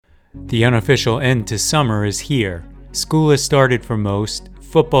The unofficial end to summer is here. School has started for most,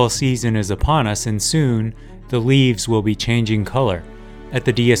 football season is upon us, and soon the leaves will be changing color. At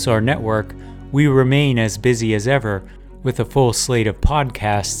the DSR Network, we remain as busy as ever with a full slate of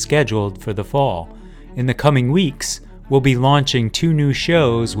podcasts scheduled for the fall. In the coming weeks, we'll be launching 2 new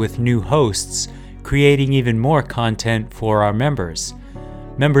shows with new hosts, creating even more content for our members.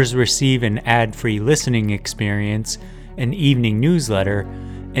 Members receive an ad-free listening experience, an evening newsletter,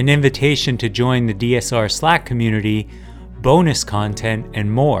 an invitation to join the DSR Slack community, bonus content,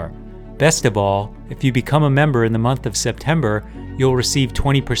 and more. Best of all, if you become a member in the month of September, you'll receive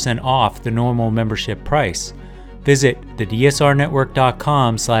 20% off the normal membership price. Visit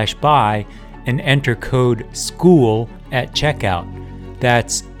thedsrnetwork.com/buy and enter code SCHOOL at checkout.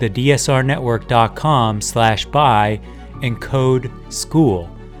 That's thedsrnetwork.com/buy and code SCHOOL.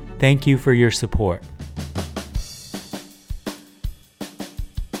 Thank you for your support.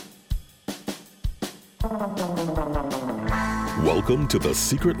 Welcome to The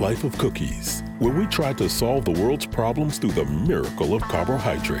Secret Life of Cookies, where we try to solve the world's problems through the miracle of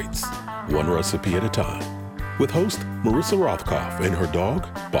carbohydrates, one recipe at a time, with host Marissa Rothkopf and her dog,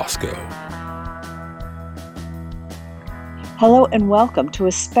 Bosco. Hello and welcome to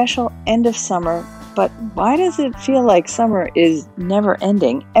a special end of summer, but why does it feel like summer is never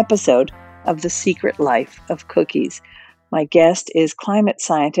ending episode of The Secret Life of Cookies. My guest is climate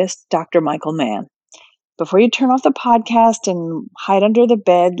scientist Dr. Michael Mann. Before you turn off the podcast and hide under the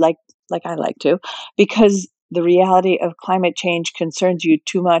bed like I like to, because the reality of climate change concerns you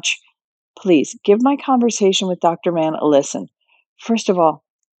too much, please give my conversation with Dr. Mann a listen. First of all,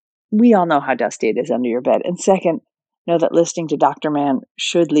 we all know how dusty it is under your bed. And second, know that listening to Dr. Mann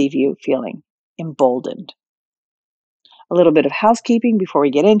should leave you feeling emboldened. A little bit of housekeeping before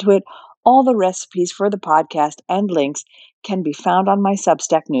we get into it. All the recipes for the podcast and links can be found on my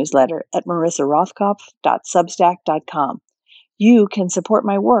Substack newsletter at marissarothkopf.substack.com. You can support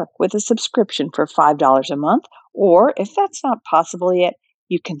my work with a subscription for $5 a month, or if that's not possible yet,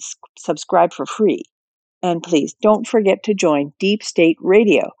 you can subscribe for free. And please don't forget to join Deep State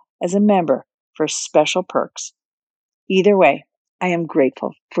Radio as a member for special perks. Either way, I am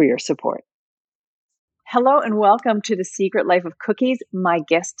grateful for your support. Hello and welcome to The Secret Life of Cookies. My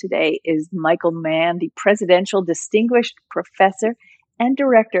guest today is Michael Mann, the Presidential Distinguished Professor and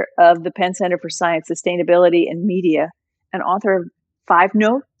Director of the Penn Center for Science, Sustainability, and Media, and author of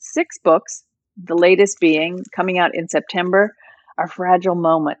 6 books, the latest being, coming out in September, Our Fragile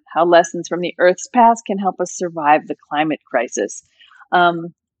Moment, How Lessons from the Earth's Past Can Help Us Survive the Climate Crisis.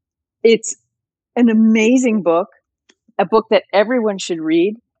 It's an amazing book, a book that everyone should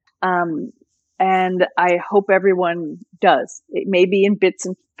read. And I hope everyone does. It may be in bits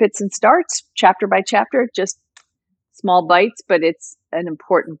and fits and starts, chapter by chapter, just small bites, but it's an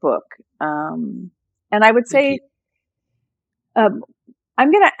important book. And I would say, I'm going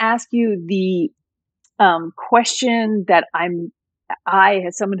to ask you the question that I,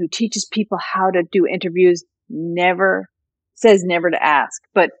 as someone who teaches people how to do interviews, never to ask,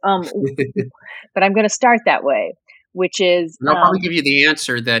 but I'm going to start that way. Which is, and I'll probably give you the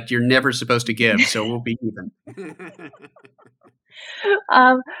answer that you're never supposed to give, so we'll be even.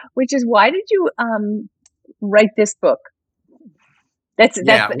 Which is, why did you write this book? It's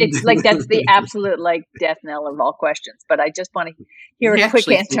the absolute death knell of all questions. But I just want to hear a quick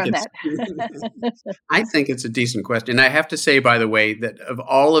answer on that. I think it's a decent question. I have to say, by the way, that of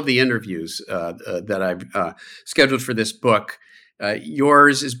all of the interviews that I've scheduled for this book,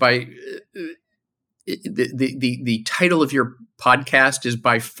 yours is by. The title of your podcast is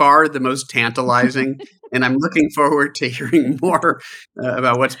by far the most tantalizing, and I'm looking forward to hearing more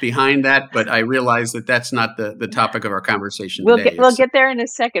about what's behind that. But I realize that that's not the topic of our conversation today. We'll get there in a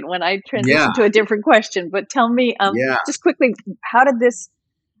second when I transition to a different question. But tell me, just quickly, how did this?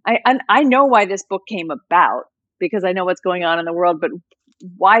 I know why this book came about because I know what's going on in the world. But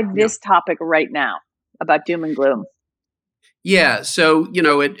why this topic right now about doom and gloom? Yeah. So,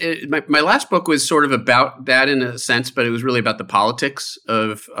 my last book was sort of about that in a sense, but it was really about the politics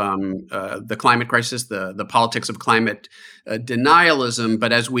of the climate crisis, the politics of climate denialism.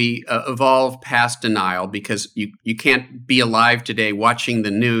 But as we evolve past denial, because you can't be alive today watching the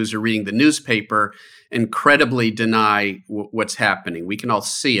news or reading the newspaper and credibly deny what's happening. We can all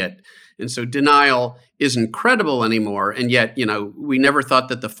see it. And so denial isn't credible anymore. And yet, we never thought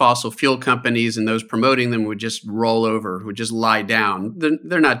that the fossil fuel companies and those promoting them would just roll over, would just lie down.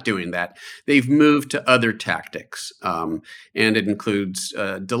 They're not doing that. They've moved to other tactics. And it includes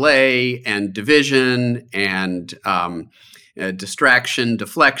delay and division and distraction,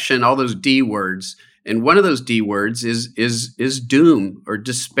 deflection, all those D words. And one of those D words is doom or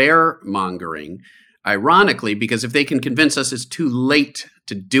despair mongering. Ironically, because if they can convince us it's too late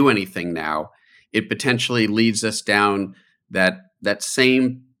to do anything now, it potentially leads us down that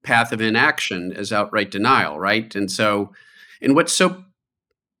same path of inaction as outright denial, right? And what's so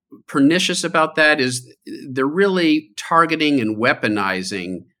pernicious about that is they're really targeting and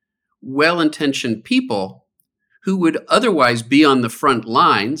weaponizing well-intentioned people who would otherwise be on the front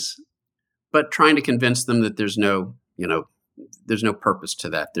lines, but trying to convince them that there's no purpose to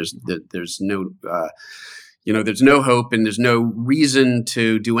that. There's no hope, and there's no reason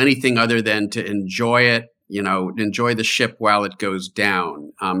to do anything other than to enjoy it, enjoy the ship while it goes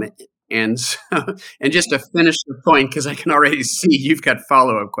down. And just to finish the point, because I can already see you've got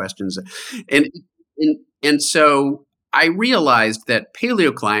follow-up questions, and so I realized that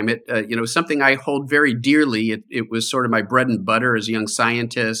paleoclimate, something I hold very dearly. It was sort of my bread and butter as a young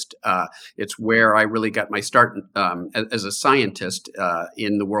scientist. It's where I really got my start as a scientist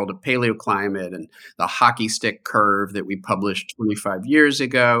in the world of paleoclimate and the hockey stick curve that we published 25 years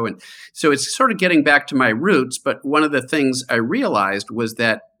ago. And so it's sort of getting back to my roots. But one of the things I realized was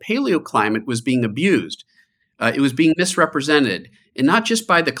that paleoclimate was being abused. It was being misrepresented, and not just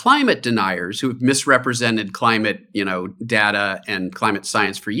by the climate deniers who have misrepresented climate, data and climate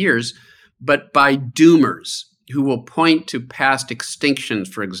science for years, but by doomers who will point to past extinctions,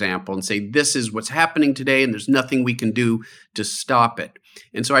 for example, and say, this is what's happening today, and there's nothing we can do to stop it.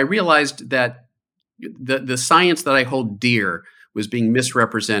 And so I realized that the science that I hold dear was being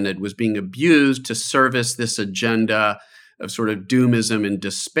misrepresented, was being abused to service this agenda of sort of doomism and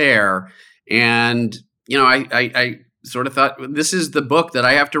despair. And I sort of thought, this is the book that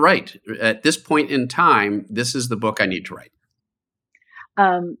I have to write. At this point in time, this is the book I need to write.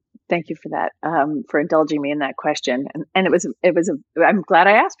 Thank you for that, for indulging me in that question. And I'm glad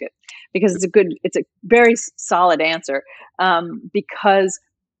I asked it, because it's a very solid answer. Because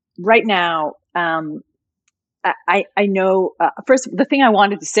right now, I know, first, the thing I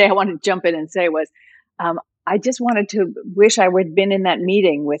wanted to jump in and say was, I just wanted to wish I would have been in that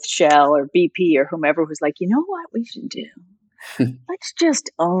meeting with Shell or BP or whomever who's like, you know what we should do? Let's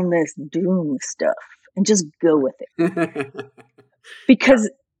just own this doom stuff and just go with it. Because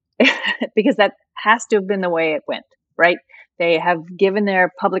that has to have been the way it went, right? They have given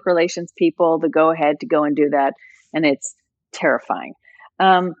their public relations people the go ahead to go and do that. And it's terrifying.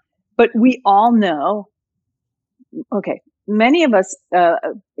 But we all know, okay, many of us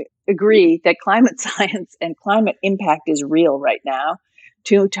agree that climate science and climate impact is real right now.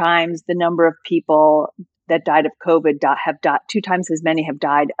 2 times the number of people that died of COVID have died. 2 times as many have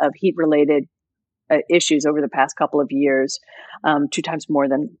died of heat-related issues over the past couple of years. 2 times more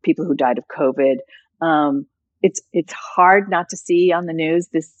than people who died of COVID. It's hard not to see on the news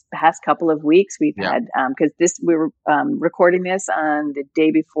this past couple of weeks. We've had, because we were recording this on the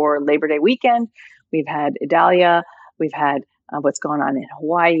day before Labor Day weekend. We've had Idalia. We've had what's going on in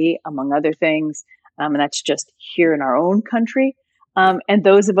Hawaii, among other things. And that's just here in our own country. And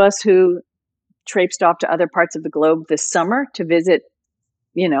those of us who traipsed off to other parts of the globe this summer to visit,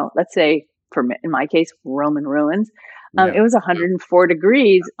 let's say, in my case, Roman ruins. It was 104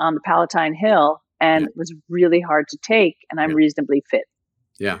 degrees on the Palatine Hill, and it was really hard to take, and I'm reasonably fit.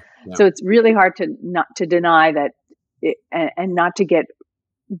 Yeah. So it's really hard to deny that, and not to get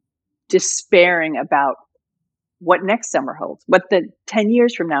despairing about what next summer holds, what the 10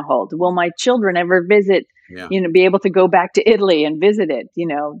 years from now holds. Will my children ever visit, be able to go back to Italy and visit it?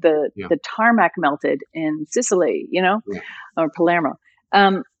 The tarmac melted in Sicily, or Palermo.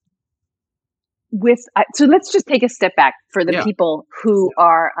 So let's just take a step back for the people who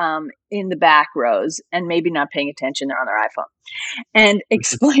are in the back rows and maybe not paying attention. They're on their iPhone, and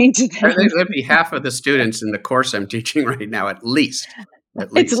explain to them. That'd be half of the students in the course I'm teaching right now, at least.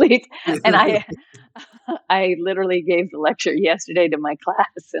 It's late. And I literally gave the lecture yesterday to my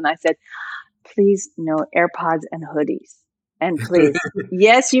class, and I said, please, no AirPods and hoodies. And please,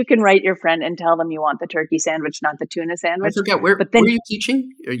 yes, you can write your friend and tell them you want the turkey sandwich, not the tuna sandwich. I forget, where are you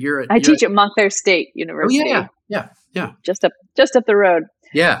teaching? I teach at Montclair State University. Oh, yeah. Just up the road.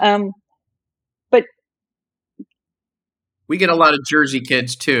 Yeah. But we get a lot of Jersey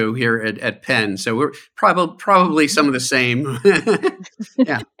kids too here at Penn, so we're probably some of the same.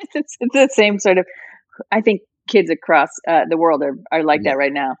 Yeah, it's the same sort of. I think kids across the world are like that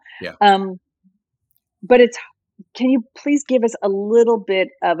right now. Yeah. But can you please give us a little bit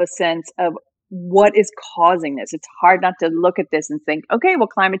of a sense of what is causing this? It's hard not to look at this and think, okay, well,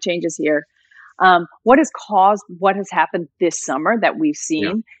 climate change is here. What has caused what has happened this summer that we've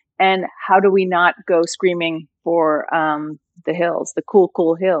seen? And how do we not go screaming for the hills, the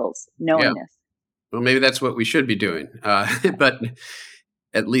cool hills, knowing this? Well, maybe that's what we should be doing, but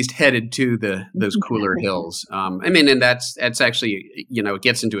at least headed to those cooler hills. I mean, and that's actually, it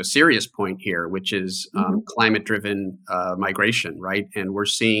gets into a serious point here, which is Mhm. climate-driven migration, right? And we're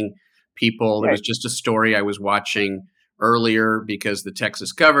seeing people. There was Right. just a story I was watching earlier because the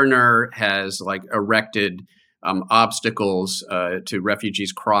Texas governor has like erected obstacles to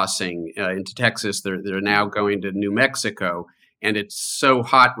refugees crossing into Texas. They're now going to New Mexico, and it's so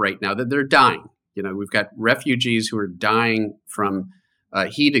hot right now that they're dying. We've got refugees who are dying from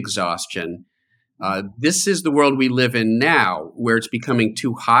heat exhaustion. This is the world we live in now, where it's becoming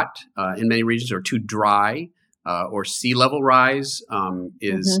too hot in many regions, or too dry, or sea level rise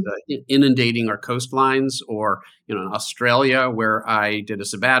is Mhm. inundating our coastlines. Or in Australia, where I did a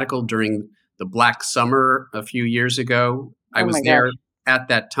sabbatical during the Black Summer a few years ago, I Oh was my there gosh. at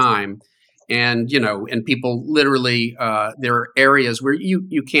that time. And and people literally, there are areas where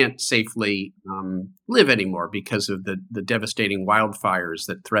you can't safely live anymore because of the devastating wildfires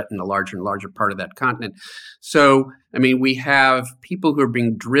that threaten a larger and larger part of that continent. So, I mean, we have people who are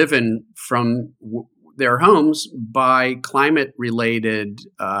being driven from their homes by climate-related,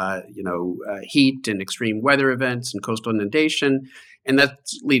 heat and extreme weather events and coastal inundation, and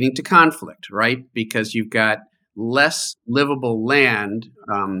that's leading to conflict, right? Because you've got less livable land,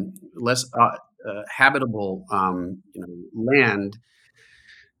 less habitable, land,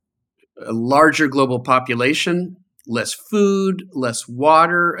 a larger global population, less food, less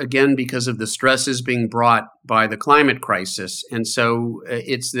water, again, because of the stresses being brought by the climate crisis. And so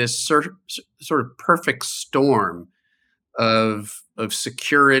it's this sort of perfect storm of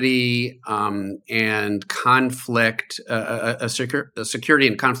security and conflict, a security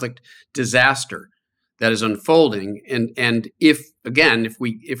and conflict disaster that is unfolding. And if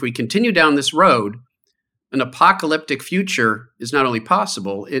we continue down this road, an apocalyptic future is not only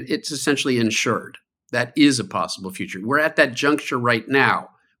possible, it's essentially ensured. That is a possible future. We're at that juncture right now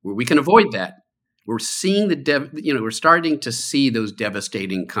where we can avoid that. We're seeing we're starting to see those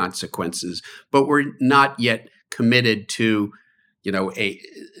devastating consequences, but we're not yet committed to, a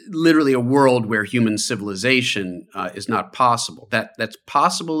literally a world where human civilization is not possible. That's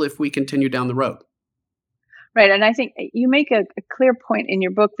possible if we continue down the road. Right. And I think you make a clear point in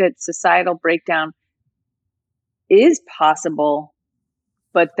your book that societal breakdown is possible,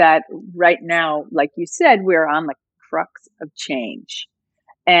 but that right now, like you said, we're on the crux of change.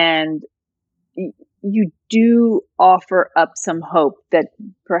 And you do offer up some hope that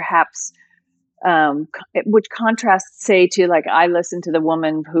perhaps, which contrasts, say, to, like, I listened to the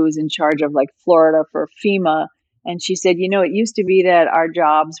woman who's in charge of like Florida for FEMA, and she said, it used to be that our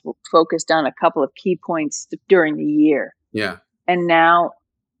jobs were focused on a couple of key points during the year, Yeah. and now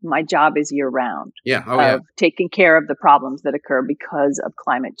my job is year round, Yeah. Oh, yeah. of taking care of the problems that occur because of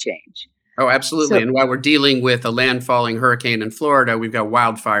climate change. Oh, absolutely. So, And while we're dealing with a landfalling hurricane in Florida, we've got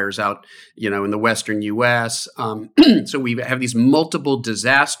wildfires out, in the western U.S. So we have these multiple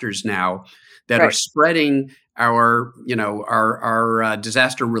disasters now that are right. spreading our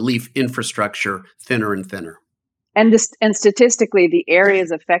disaster relief infrastructure thinner and thinner. And statistically, the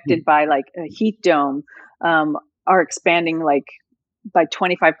areas Mm. affected by like a heat dome are expanding like by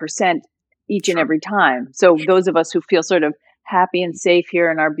 25% each and Sure. every time. So those of us who feel sort of happy and safe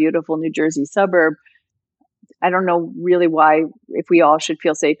here in our beautiful New Jersey suburb, I don't know really why, if we all should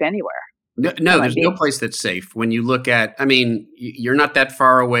feel safe anywhere. No, Am no, I there's no being place that's safe. When you look at, I mean, you're not that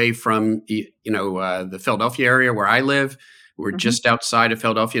far away from, the Philadelphia area where I live. We're Mhm. just outside of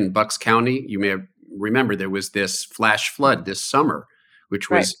Philadelphia in Bucks County. You may remember there was this flash flood this summer,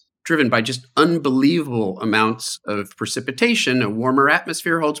 which Right. was driven by just unbelievable amounts of precipitation. A warmer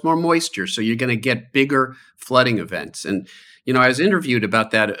atmosphere holds more moisture, so you're going to get bigger flooding events. And I was interviewed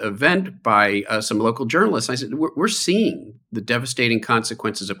about that event by some local journalists. I said, we're seeing the devastating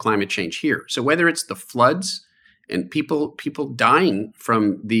consequences of climate change here. So whether it's the floods and people dying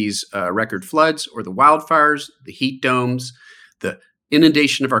from these record floods, or the wildfires, the heat domes, the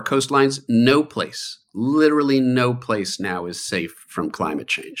inundation of our coastlines, no place, literally no place now is safe from climate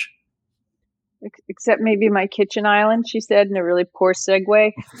change. Except maybe my kitchen island, she said in a really poor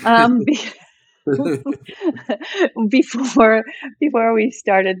segue. Before before we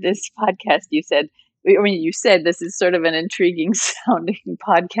started this podcast, you said this is sort of an intriguing sounding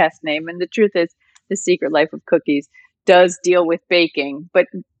podcast name, and the truth is, The Secret Life of Cookies does deal with baking, but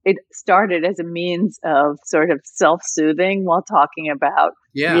it started as a means of sort of self-soothing while talking about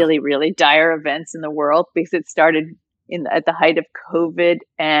Yeah. really, really dire events in the world, because it started at the height of COVID,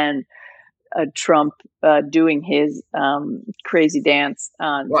 and Trump doing his crazy dance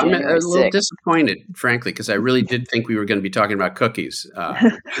on Well, I'm a January little 6th. disappointed, frankly, because I really did think we were going to be talking about cookies.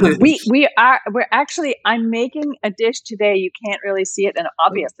 We're actually, I'm making a dish today. You can't really see it, and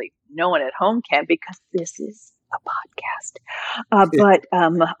obviously no one at home can because this is a podcast. But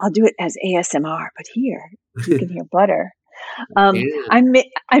I'll do it as ASMR. But here you can hear butter. And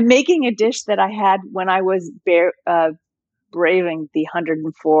I'm making a dish that I had when I was braving the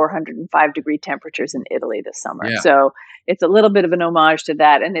 104, 105 degree temperatures in Italy this summer. yeah, So it's a little bit of an homage to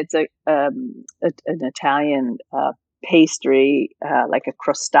that, and it's an Italian pastry, like a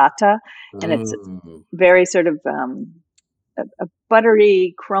crostata, and it's oh, very sort of a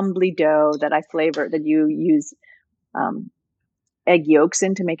buttery, crumbly dough that I flavor, that you use egg yolks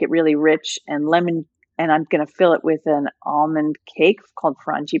in to make it really rich, and lemon. And I'm going to fill it with an almond cake called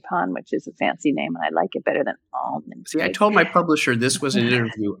frangipan, which is a fancy name, and I like it better than almond see, I cake. told my publisher this was an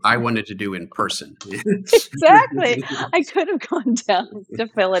interview I wanted to do in person. Exactly. I could have gone down to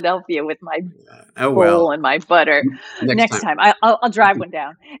Philadelphia with my Oh well, bowl and my butter. next Next time. time, I'll drive one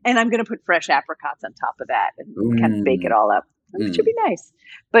down, and I'm going to put fresh apricots on top of that and kind of bake it Mm, all up. It should mm. be nice,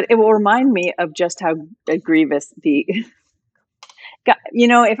 but it will remind me of just how grievous the.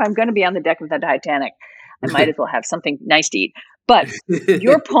 If I'm going to be on the deck of the Titanic, I might as well have something nice to eat. But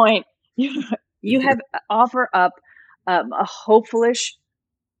your point, you have offer up a hopefulish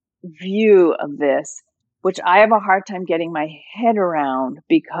view of this, which I have a hard time getting my head around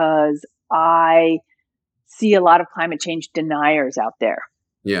because I see a lot of climate change deniers out there.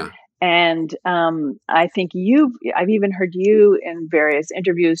 Yeah, And I think I've even heard you in various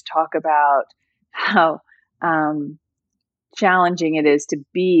interviews talk about how challenging it is to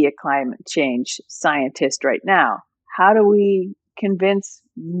be a climate change scientist right now. How do we convince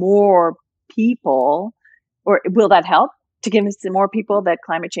more people, or will that help to convince more people that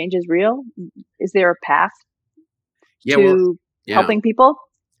climate change is real? Is there a path yeah. Well, to yeah. helping people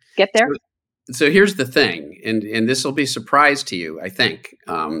get there? So here's the thing, and this will be a surprise to you. I think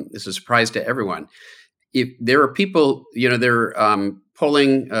this is a surprise to everyone. If there are people, there are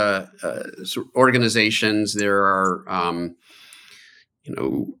polling organizations, there are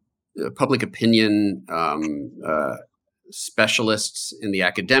public opinion specialists in the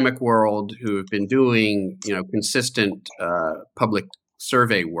academic world who have been doing consistent public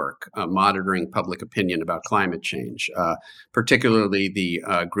survey work, monitoring public opinion about climate change, particularly the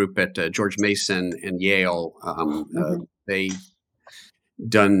group at George Mason and Yale. They've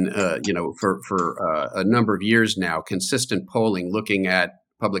done, for a number of years now, consistent polling looking at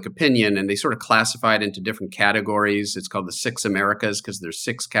public opinion, and they sort of classify it into different categories. It's called the Six Americas because there's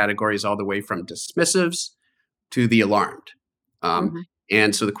six categories all the way from dismissives to the alarmed.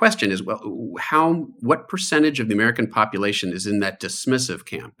 And so the question is, well, what percentage of the American population is in that dismissive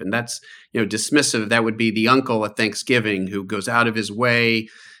camp? And that's, dismissive, that would be the uncle at Thanksgiving who goes out of his way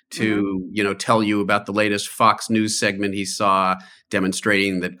to, tell you about the latest Fox News segment he saw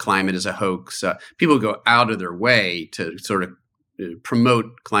demonstrating that climate is a hoax. People go out of their way to sort of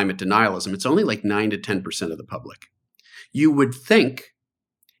promote climate denialism. It's only like 9 to 10% of the public. You would think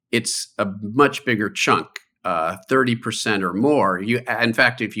it's a much bigger chunk, 30% or more. In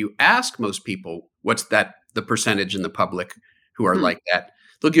fact, if you ask most people what's the percentage in the public who are like that,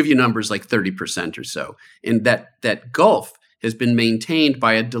 they'll give you numbers like 30% or so. And that gulf has been maintained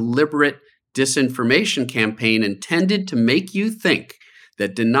by a deliberate disinformation campaign intended to make you think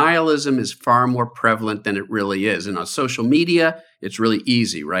that denialism is far more prevalent than it really is. And on social media, it's really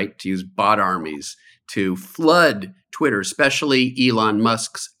easy, right, to use bot armies to flood Twitter, especially Elon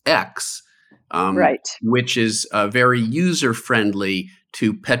Musk's X, Right. which is very user-friendly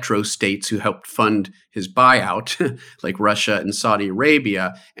to petrostates who helped fund his buyout, like Russia and Saudi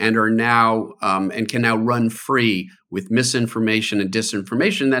Arabia, and are now and can now run free with misinformation and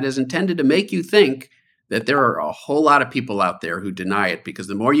disinformation that is intended to make you think that there are a whole lot of people out there who deny it, because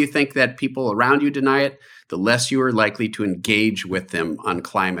the more you think that people around you deny it, the less you are likely to engage with them on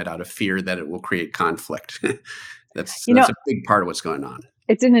climate out of fear that it will create conflict. That's a big part of what's going on.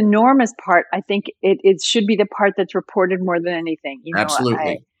 It's an enormous part. I think it should be the part that's reported more than anything.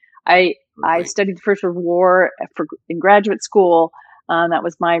 Absolutely. I studied the First World War in graduate school. That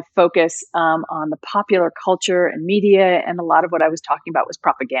was my focus on the popular culture and media, and a lot of what I was talking about was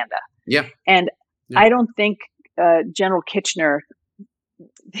propaganda. Yeah. And I don't think General Kitchener,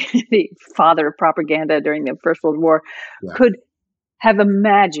 the father of propaganda during the First World War, could have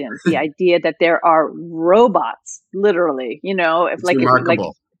imagined the idea that there are robots, literally,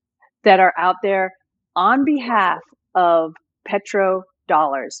 remarkable. that are out there on behalf of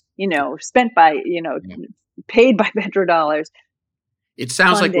petrodollars, spent by, paid by petrodollars, It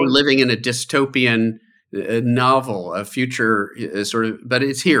sounds like we're funding. living in a dystopian novel, a future sort of, but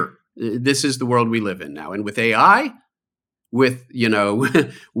it's here. This is the world we live in now. And with AI, with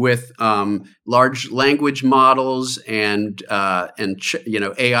with large language models and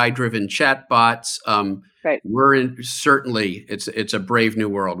AI driven chatbots, Right. we're in, certainly it's a brave new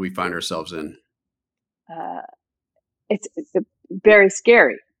world we find ourselves in. Uh, it's very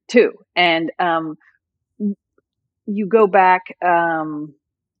scary too. And you go back.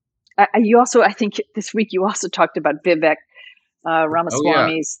 You also, I think this week you also talked about Vivek Oh yeah.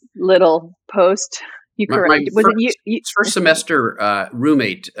 Ramaswamy's little post. You My was it you? first semester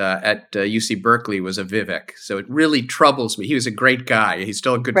roommate at UC Berkeley was a Vivek, so it really troubles me. He was a great guy. He's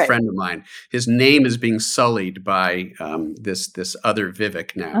still a good Right. friend of mine. His name is being sullied by this other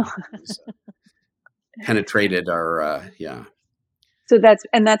Vivek now. He's penetrated our yeah. So that's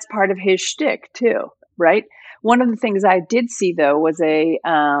part of his shtick too, right? One of the things I did see though was a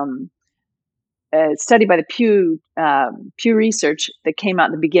study by the Pew Research that came out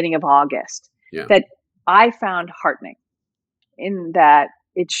in the beginning of August Yeah. that I found heartening, in that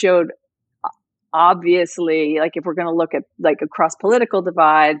it showed, obviously, like if we're going to look at like across political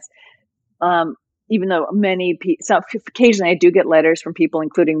divides, even though occasionally I do get letters from people,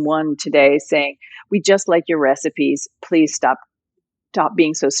 including one today saying, "We just like your recipes. Please stop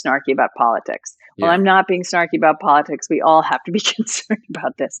being so snarky about politics." Well, Yeah. I'm not being snarky about politics. We all have to be concerned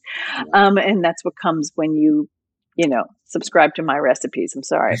about this. And that's what comes when you subscribe to my recipes. I'm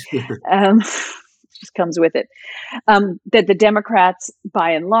sorry. Just comes with it. That the Democrats,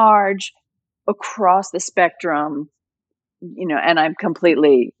 by and large, across the spectrum, and I'm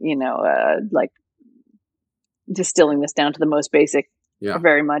completely, like distilling this down to the most basic, Yeah. are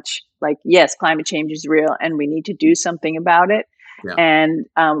very much like, yes, climate change is real and we need to do something about it. Yeah. And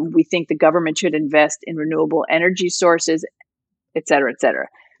we think the government should invest in renewable energy sources, et cetera, et cetera.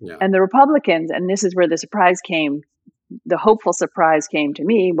 Yeah. And the Republicans, and this is where the hopeful surprise came to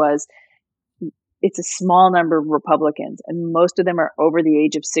me, was it's a small number of Republicans, and most of them are over the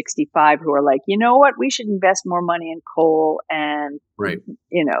age of 65, who are like, you know what, we should invest more money in coal and, Right.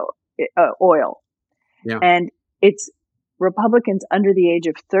 oil. Yeah. And it's Republicans under the age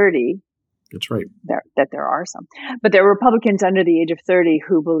of 30. That's right. There are some, but there are Republicans under the age of 30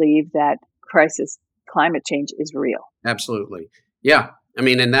 who believe that climate change is real. Absolutely. Yeah. I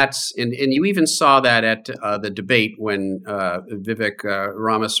mean, and you even saw that at the debate when Vivek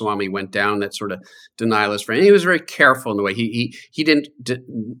Ramaswamy went down that sort of denialist frame. He was very careful in the way he didn't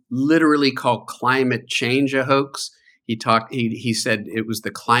literally call climate change a hoax. He said it was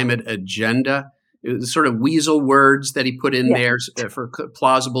the climate agenda. It was sort of weasel words that he put in there for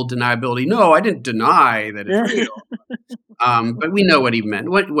plausible deniability. No, I didn't deny that it's real. But we know what he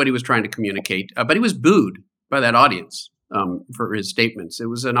meant, what he was trying to communicate. But he was booed by that audience for his statements. It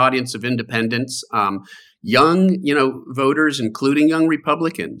was an audience of independents, young, voters, including young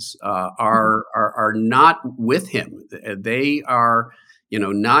Republicans, are not with him. They are,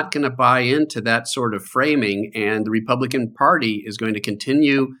 not going to buy into that sort of framing, and the Republican Party is going to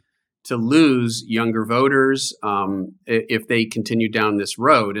continue to lose younger voters if they continue down this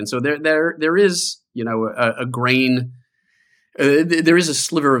road. And so there is, a grain. There is a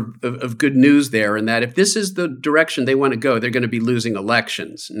sliver of good news there, in that if this is the direction they want to go, they're going to be losing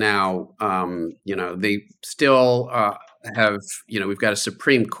elections. Now, they still have, we've got a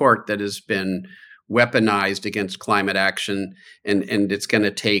Supreme Court that has been weaponized against climate action, and it's going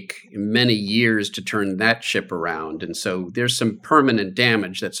to take many years to turn that ship around. And so there's some permanent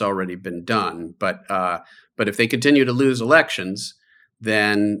damage that's already been done. But if they continue to lose elections,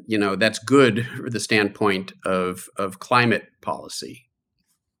 then that's good for the standpoint of climate policy.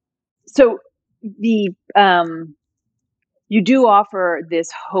 So you do offer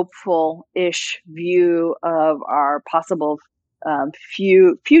this hopeful-ish view of our possible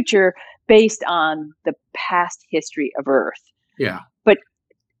future based on the past history of Earth. Yeah. But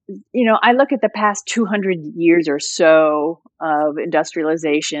I look at the past 200 years or so of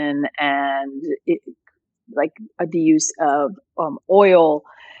industrialization and the use of oil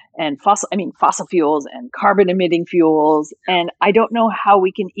and fossil fuels and carbon emitting fuels. And I don't know how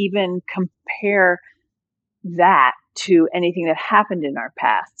we can even compare that to anything that happened in our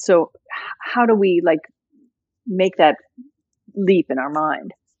past. So how do we make that leap in our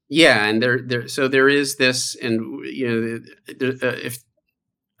mind? Yeah. And there is this, and if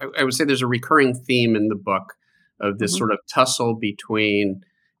I would say there's a recurring theme in the book of this sort of tussle between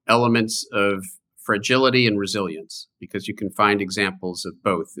elements of fragility and resilience, because you can find examples of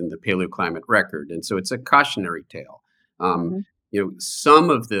both in the paleoclimate record. And so it's a cautionary tale. Some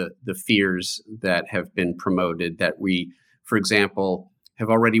of the fears that have been promoted, that we, for example, have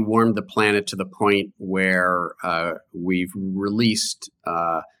already warmed the planet to the point where we've released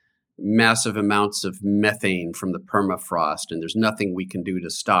massive amounts of methane from the permafrost, and there's nothing we can do to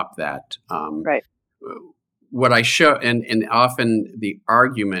stop that. Right. What I show, and often the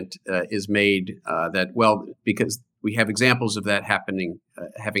argument is made that, well, because we have examples of that having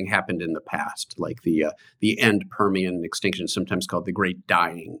happened in the past, like the end Permian extinction, sometimes called the Great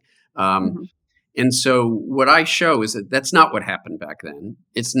Dying. Mm-hmm. And so what I show is that that's not what happened back then.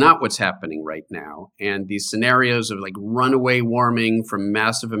 It's not what's happening right now. And these scenarios of like runaway warming from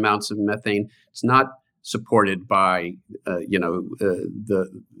massive amounts of methane, it's not supported by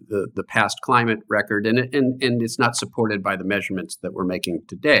the past climate record, and it's not supported by the measurements that we're making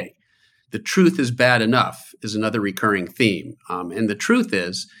today. The truth is bad enough is another recurring theme. And the truth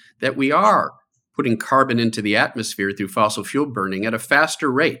is that we are putting carbon into the atmosphere through fossil fuel burning at a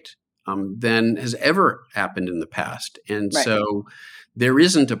faster rate than has ever happened in the past. And Right. so there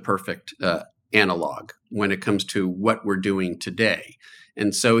isn't a perfect analog when it comes to what we're doing today.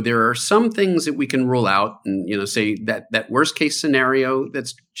 And so there are some things that we can rule out and, say that worst case scenario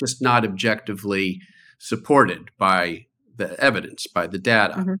that's just not objectively supported by the evidence, by the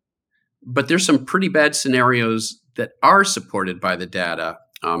data. Mm-hmm. But there's some pretty bad scenarios that are supported by the data.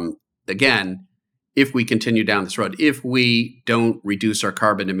 Again, if we continue down this road, if we don't reduce our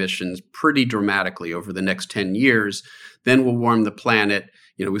carbon emissions pretty dramatically over the next 10 years, then we'll warm the planet.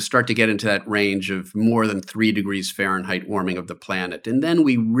 We start to get into that range of more than 3 degrees Fahrenheit warming of the planet. And then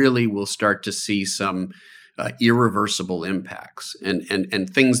we really will start to see some irreversible impacts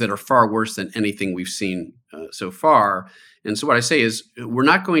and things that are far worse than anything we've seen so far. And so what I say is we're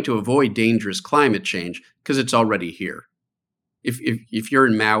not going to avoid dangerous climate change because it's already here. If you're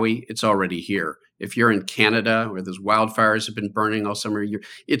in Maui, it's already here. If you're in Canada, where those wildfires have been burning all summer,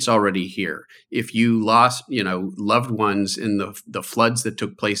 it's already here. If you lost, loved ones in the floods that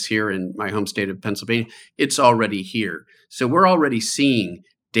took place here in my home state of Pennsylvania, it's already here. So we're already seeing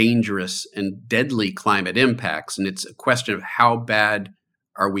dangerous and deadly climate impacts, and it's a question of how bad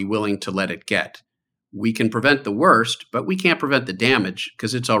are we willing to let it get. We can prevent the worst, but we can't prevent the damage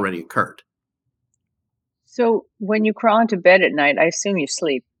because it's already occurred. So when you crawl into bed at night, I assume you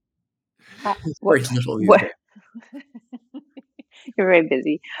sleep. Very little these days. You're very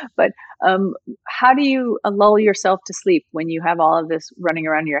busy, but how do you lull yourself to sleep when you have all of this running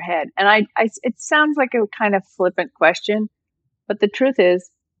around your head? And it sounds like a kind of flippant question, but the truth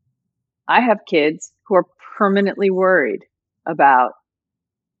is, I have kids who are permanently worried about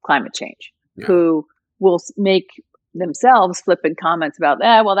climate change, who will make themselves flippant comments about,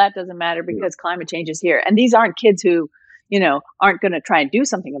 well, that doesn't matter because climate change is here. And these aren't kids who, aren't going to try and do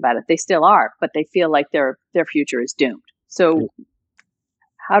something about it. They still are, but they feel like their future is doomed. So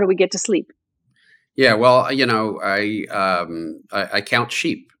how do we get to sleep? Yeah, well, I count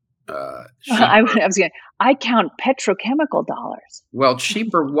sheep. I count petrochemical dollars. Well,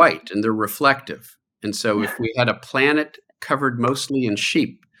 sheep are white and they're reflective. And so if we had a planet covered mostly in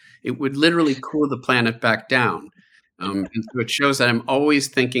sheep, it would literally cool the planet back down. And so it shows that I'm always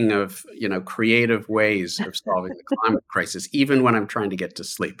thinking of, creative ways of solving the climate crisis, even when I'm trying to get to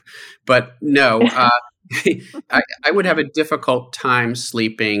sleep. But no, I would have a difficult time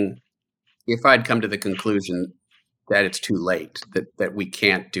sleeping if I'd come to the conclusion that it's too late, that we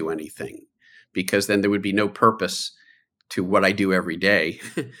can't do anything, because then there would be no purpose to what I do every day,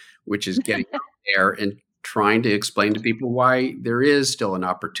 which is getting out there and trying to explain to people why there is still an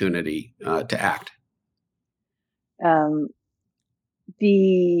opportunity to act.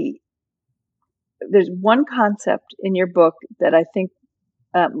 There's one concept in your book that I think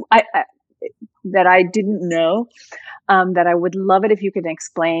that I didn't know, that I would love it if you could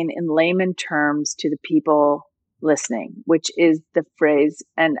explain in layman terms to the people listening, which is the phrase,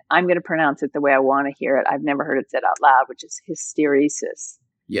 and I'm going to pronounce it the way I want to hear it. I've never heard it said out loud, which is hysteresis.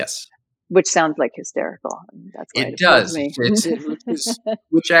 Yes. Which sounds like hysterical. That's why it does.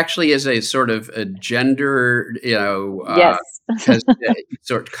 Which actually is a sort of a gender, yes. has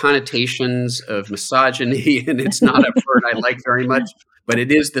sort of connotations of misogyny, and it's not a word I like very much, but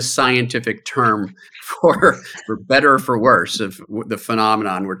it is the scientific term for better or for worse of the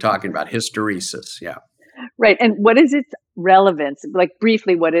phenomenon we're talking about, hysteresis. Yeah. Right. And what is its relevance? Like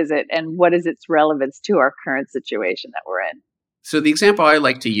briefly, what is it? And what is its relevance to our current situation that we're in? So the example I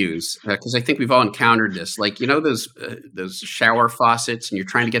like to use, because I think we've all encountered this, like, those shower faucets and you're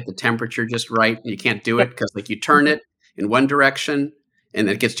trying to get the temperature just right and you can't do it because like you turn it in one direction and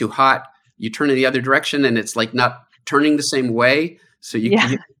then it gets too hot. You turn in the other direction and it's like not turning the same way. So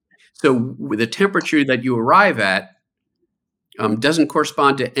so the temperature that you arrive at doesn't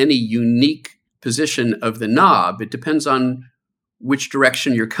correspond to any unique position of the knob. It depends on which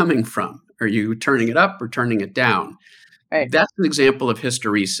direction you're coming from. Are you turning it up or turning it down? Right. That's an example of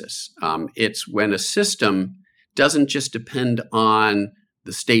hysteresis. It's when a system doesn't just depend on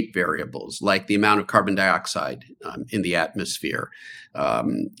the state variables, like the amount of carbon dioxide in the atmosphere.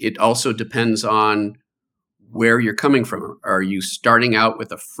 It also depends on where you're coming from. Are you starting out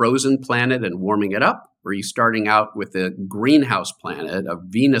with a frozen planet and warming it up? Or are you starting out with a greenhouse planet, a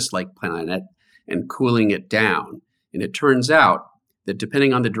Venus-like planet, and cooling it down? And it turns out that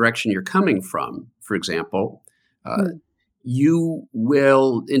depending on the direction you're coming from, for example, you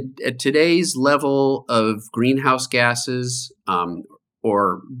will, at today's level of greenhouse gases,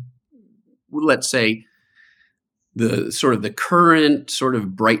 or let's say the current sort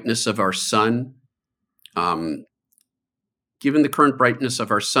of brightness of our sun, given the current brightness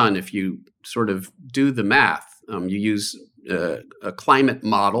of our sun, if you sort of do the math, you use a climate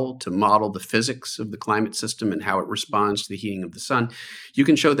model to model the physics of the climate system and how it responds to the heating of the sun, you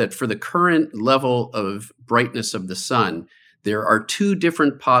can show that for the current level of brightness of the sun, there are two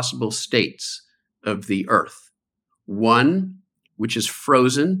different possible states of the Earth. One, which is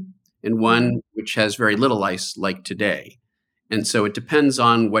frozen, and one which has very little ice, like today. And so it depends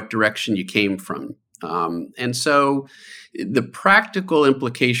on what direction you came from. And so the practical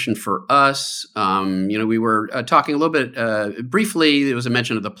implication for us, we were talking a little bit briefly, there was a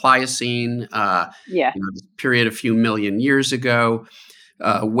mention of the Pliocene, this period a few million years ago,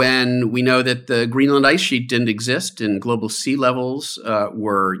 when we know that the Greenland ice sheet didn't exist and global sea levels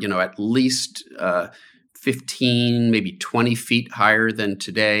were, at least 15, maybe 20 feet higher than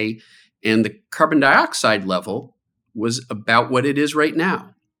today. And the carbon dioxide level was about what it is right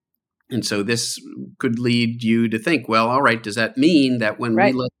now. And so this could lead you to think, well, all right, does that mean that when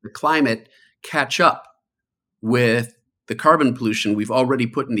we let the climate catch up with the carbon pollution we've already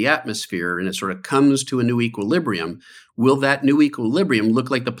put in the atmosphere and it sort of comes to a new equilibrium, will that new equilibrium look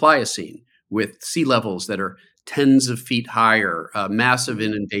like the Pliocene with sea levels that are tens of feet higher, massive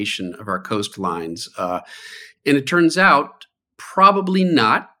inundation of our coastlines? And it turns out probably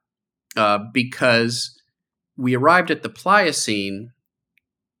not, because we arrived at the Pliocene,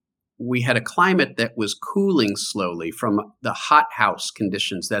 we had a climate that was cooling slowly from the hothouse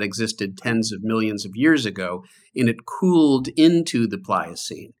conditions that existed tens of millions of years ago, and it cooled into the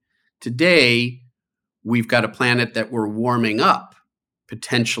Pliocene. Today, we've got a planet that we're warming up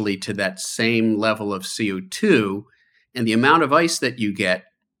potentially to that same level of CO2, and the amount of ice that you get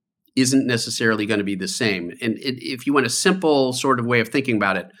isn't necessarily going to be the same. And if you want a simple sort of way of thinking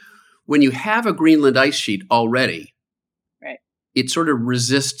about it, when you have a Greenland ice sheet already, it sort of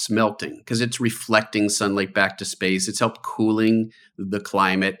resists melting because it's reflecting sunlight back to space. It's helped cooling the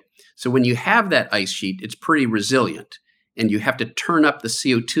climate. So when you have that ice sheet, it's pretty resilient. And you have to turn up the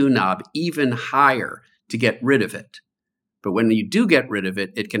CO2 knob even higher to get rid of it. But when you do get rid of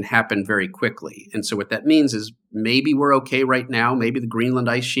it, it can happen very quickly. And so what that means is maybe we're okay right now. Maybe the Greenland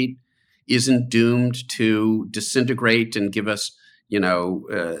ice sheet isn't doomed to disintegrate and give us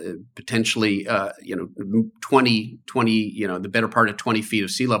potentially, 20, the better part of 20 feet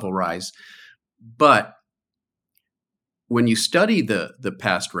of sea level rise. But when you study the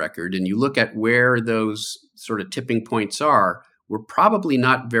past record and you look at where those sort of tipping points are, we're probably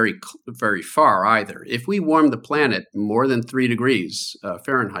not very far either. If we warm the planet more than 3 degrees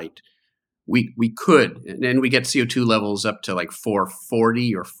Fahrenheit, we could, and we get CO2 levels up to like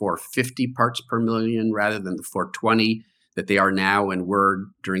 440 or 450 parts per million rather than the 420 that they are now and were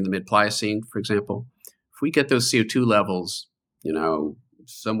during the mid-Pliocene, for example. If we get those CO2 levels,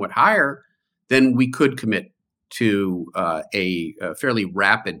 somewhat higher, then we could commit to a fairly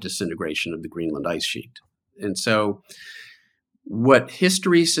rapid disintegration of the Greenland ice sheet. And so what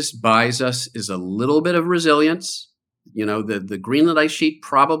hysteresis buys us is a little bit of resilience. The Greenland ice sheet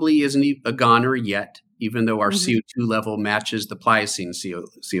probably isn't a goner yet, even though our CO2 level matches the Pliocene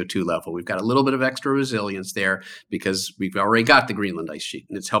CO2 level. We've got a little bit of extra resilience there because we've already got the Greenland ice sheet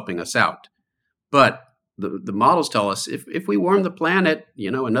and it's helping us out. But the models tell us if we warm the planet,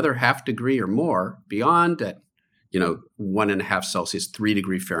 another half degree or more beyond at, 1.5 Celsius, 3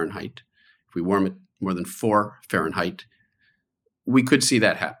 degree Fahrenheit, if we warm it more than 4 Fahrenheit, we could see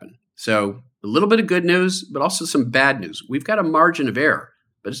that happen. So a little bit of good news, but also some bad news. We've got a margin of error,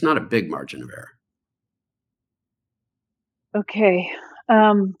 but it's not a big margin of error. Okay.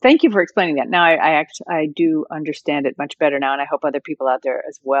 Thank you for explaining that. Now I do understand it much better now, and I hope other people out there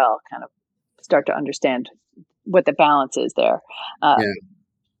as well kind of start to understand what the balance is there.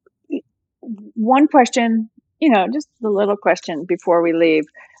 One question, just a little question before we leave,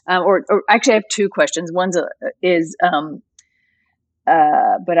 or actually I have two questions. One's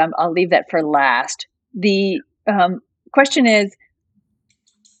but I'll leave that for last. The question is,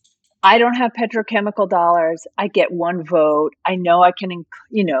 I don't have petrochemical dollars. I get one vote. I know I can,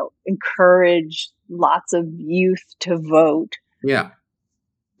 encourage lots of youth to vote. Yeah.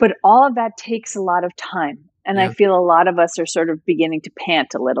 But all of that takes a lot of time. And I Yeah. feel a lot of us are sort of beginning to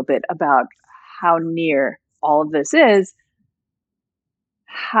pant a little bit about how near all of this is.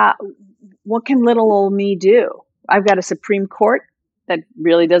 What can little old me do? I've got a Supreme Court that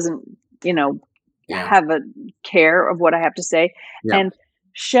really doesn't, Yeah. have a care of what I have to say. Yeah. And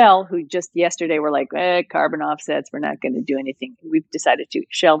Shell, who just yesterday were like, carbon offsets, we're not going to do anything. We've decided to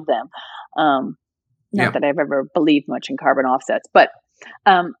shelve them. Not that I've ever believed much in carbon offsets, but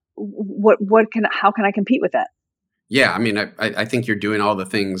how can I compete with that? Yeah, I mean, I think you're doing all the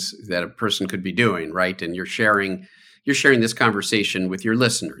things that a person could be doing, right? And you're sharing this conversation with your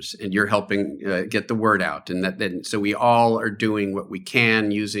listeners, and you're helping get the word out. And so we all are doing what we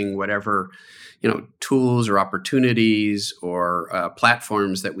can using whatever tools or opportunities or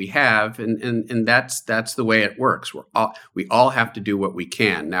platforms that we have, and that's the way it works. We all have to do what we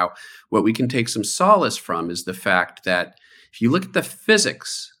can. Now, what we can take some solace from is the fact that if you look at the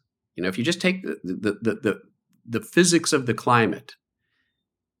physics, if you just take the physics of the climate,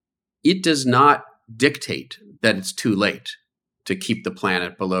 it does not dictate that it's too late to keep the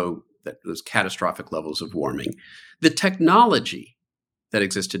planet below those catastrophic levels of warming. The technology that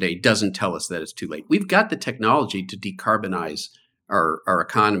exists today doesn't tell us that it's too late. We've got the technology to decarbonize our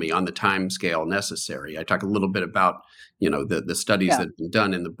economy on the time scale necessary. I talk a little bit about the studies that have been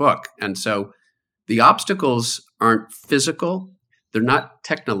done in the book. And so the obstacles aren't physical, they're not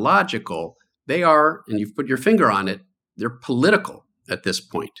technological. They are, and you've put your finger on it, they're political at this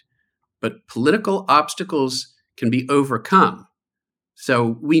point. But political obstacles can be overcome.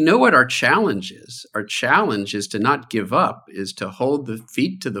 So we know what our challenge is. Our challenge is to not give up, is to hold the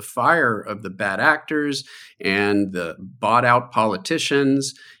feet to the fire of the bad actors and the bought out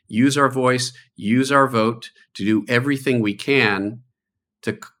politicians, use our voice, use our vote to do everything we can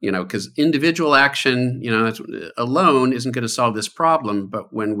to, because individual action, alone isn't going to solve this problem.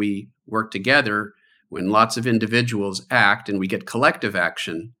 But when we work together, when lots of individuals act and we get collective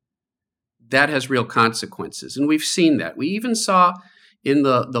action, that has real consequences. And we've seen that. We even saw in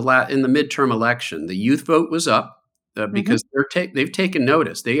the midterm election, the youth vote was up because they've taken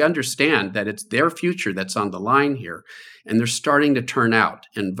notice. They understand that it's their future that's on the line here, and they're starting to turn out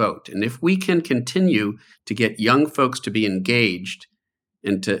and vote. And if we can continue to get young folks to be engaged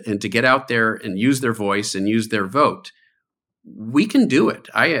and to get out there and use their voice and use their vote, we can do it.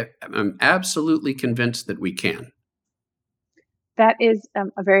 I'm absolutely convinced that we can. That is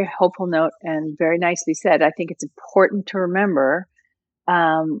a very hopeful note and very nicely said. I think it's important to remember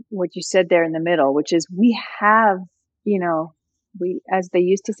what you said there in the middle, which is we have, as they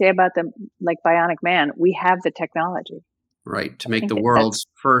used to say about them, like Bionic Man, we have the technology. Right. To make the world's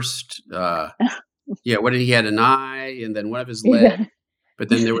first, what did he had an eye and then one of his legs. But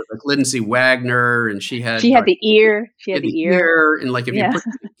then there was like Lindsay Wagner, and she had the ear. She had the ear. And like if you put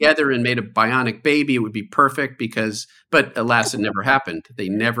them together and made a bionic baby, it would be perfect but alas, it never happened. They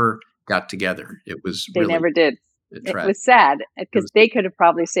never got together. They never did. It was sad because they could have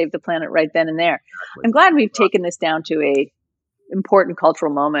probably saved the planet right then and there. Exactly. I'm glad we've taken this down to a important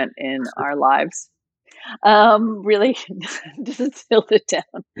cultural moment in our lives. Really distilled it down.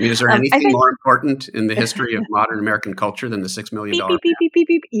 I mean, is there anything more important in the history of modern American culture than the $6 million?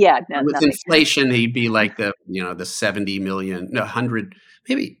 Beep. Yeah, no, with nothing. inflation, he'd be like the 70 million, 100,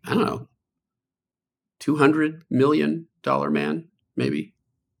 maybe, I don't know, $200 million man, maybe.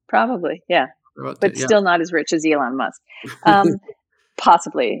 Probably, yeah. But still not as rich as Elon Musk.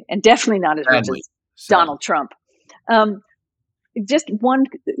 Possibly, and definitely not as rich as Donald Trump. Just one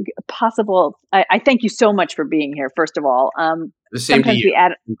possible. I thank you so much for being here. First of all, the same to you.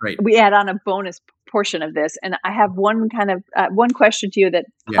 We add on a bonus portion of this, and I have one one question to you that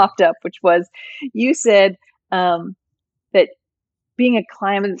popped up, which was, you said that being a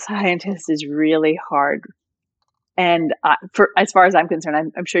climate scientist is really hard, and as far as I'm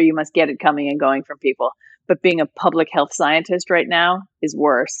concerned, I'm sure you must get it coming and going from people. But being a public health scientist right now is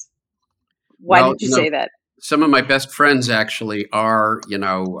worse. Why did you say that? Some of my best friends actually are,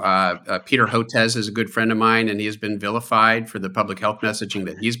 Peter Hotez is a good friend of mine, and he has been vilified for the public health messaging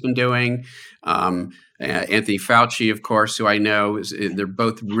that he's been doing. Anthony Fauci, of course, who I know, they're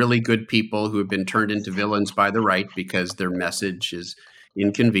both really good people who have been turned into villains by the right because their message is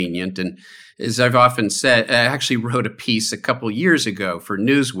inconvenient. And as I've often said, I actually wrote a piece a couple years ago for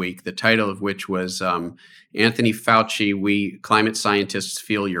Newsweek, the title of which was Anthony Fauci, We Climate Scientists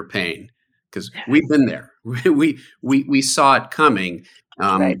Feel Your Pain. Because we've been there. We saw it coming.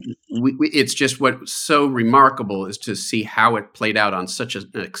 Right. It's just what's so remarkable is to see how it played out on such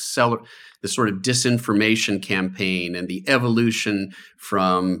the sort of disinformation campaign and the evolution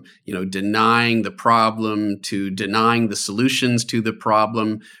from, denying the problem to denying the solutions to the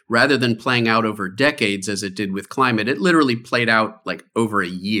problem, rather than playing out over decades as it did with climate. It literally played out like over a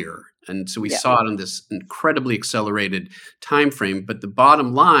year. And so we Yeah. saw it on this incredibly accelerated time frame. But the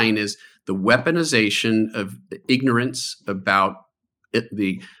bottom line is the weaponization of the ignorance about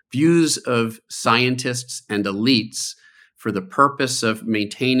the views of scientists and elites for the purpose of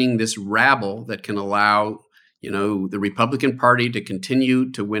maintaining this rabble that can allow, the Republican Party to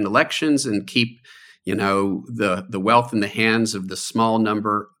continue to win elections and keep, the wealth in the hands of the small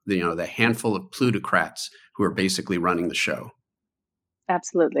number, the handful of plutocrats who are basically running the show.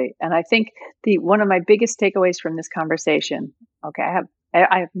 Absolutely. And I think one of my biggest takeaways from this conversation, okay,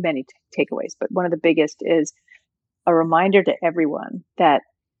 I have many takeaways, but one of the biggest is a reminder to everyone that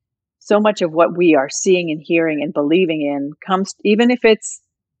so much of what we are seeing and hearing and believing in comes, even if it's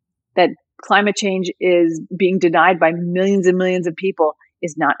that climate change is being denied by millions and millions of people,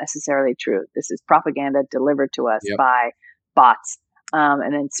 is not necessarily true. This is propaganda delivered to us by bots,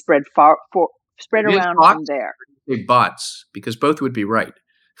 and then spread around from there. Bots, because both would be right.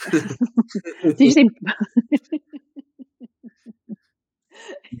 Did you say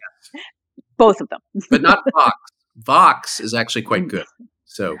both of them? But not Vox. Vox is actually quite good.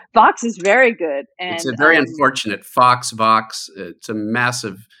 So Vox is very good, and it's a very unfortunate Vox. It's a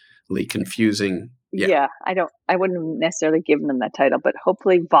massively confusing. Yeah, I wouldn't necessarily give them that title, but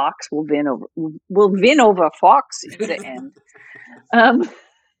hopefully Vox will win over Fox in the end.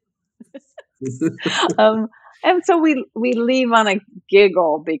 And so we leave on a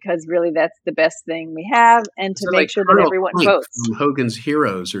giggle, because really that's the best thing we have, and to make sure that everyone votes. From Hogan's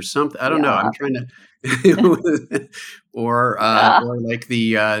Heroes or something. I don't know. I'm trying to, or like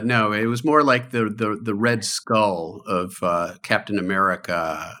no, it was more like the Red Skull of Captain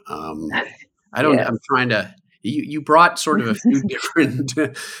America. I don't. Yes. I'm trying to. You brought sort of a few different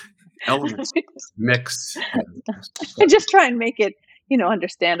elements mixed. I just try and make it,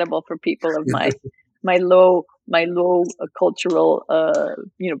 understandable for people of my low cultural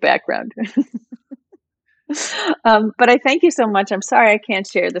background. But I thank you so much. I'm sorry I can't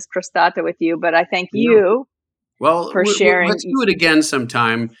share this crostata with you, but I thank you. Well, for sharing. Let's do it again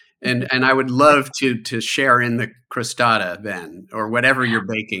sometime, and I would love to share in the crostata then, or whatever you're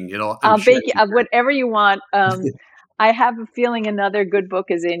baking. I'll bake whatever you want. I have a feeling another good book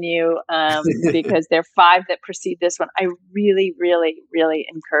is in you, because there are 5 that precede this one. I really, really, really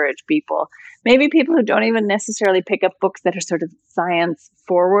encourage people, maybe people who don't even necessarily pick up books that are sort of science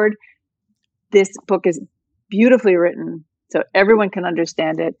forward. This book is beautifully written, so everyone can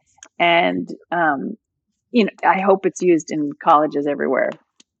understand it. And, I hope it's used in colleges everywhere.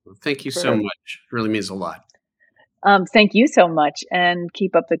 Well, thank you so much. It really means a lot. Thank you so much, and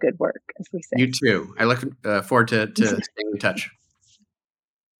keep up the good work, as we say. You too. I look forward to staying in touch.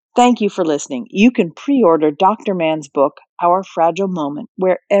 Thank you for listening. You can pre-order Dr. Mann's book, Our Fragile Moment,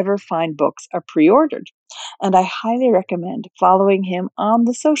 wherever fine books are pre-ordered. And I highly recommend following him on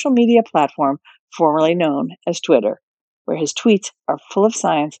the social media platform formerly known as Twitter, where his tweets are full of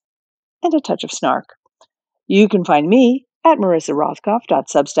science and a touch of snark. You can find me at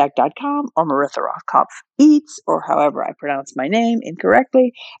marissarothkopf.substack.com or Marissa Rothkopf Eats, or however I pronounce my name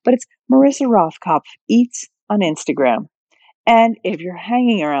incorrectly, but it's Marissa Rothkopf Eats on Instagram. And if you're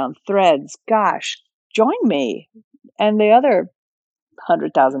hanging around Threads, gosh, join me and the other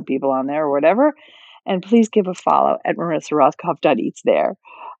 100,000 people on there or whatever, and please give a follow at marissarothkopf.eats there.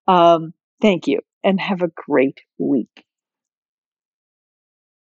 Thank you, and have a great week.